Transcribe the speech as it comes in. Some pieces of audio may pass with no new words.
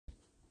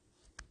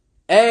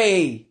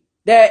Hey,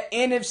 that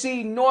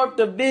NFC North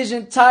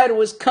Division title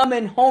is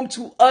coming home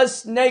to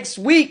us next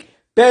week,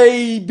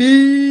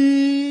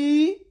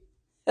 baby.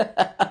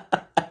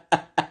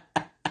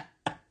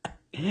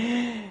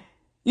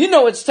 You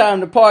know it's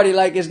time to party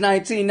like it's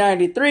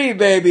 1993,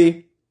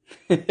 baby.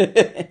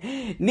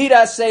 Need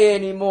I say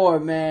any more,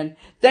 man?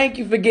 Thank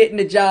you for getting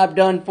the job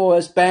done for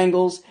us,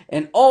 Bengals.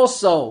 And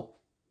also,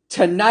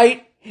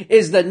 tonight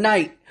is the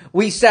night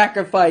we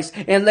sacrifice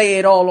and lay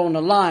it all on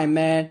the line,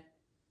 man.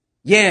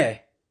 Yeah.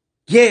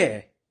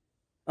 End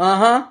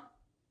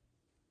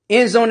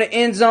zone to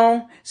end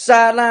zone,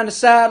 sideline to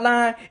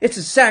sideline. It's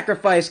a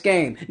sacrifice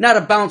game, not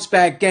a bounce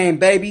back game,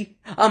 baby.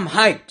 I'm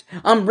hyped.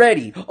 I'm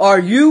ready. Are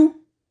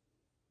you?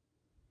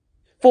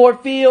 Ford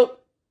Field,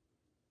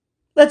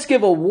 let's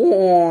give a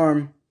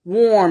warm,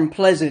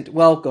 pleasant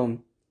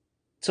welcome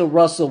to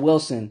Russell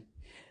Wilson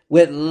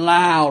with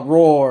loud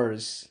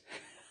roars.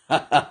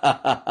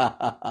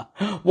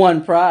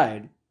 One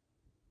pride.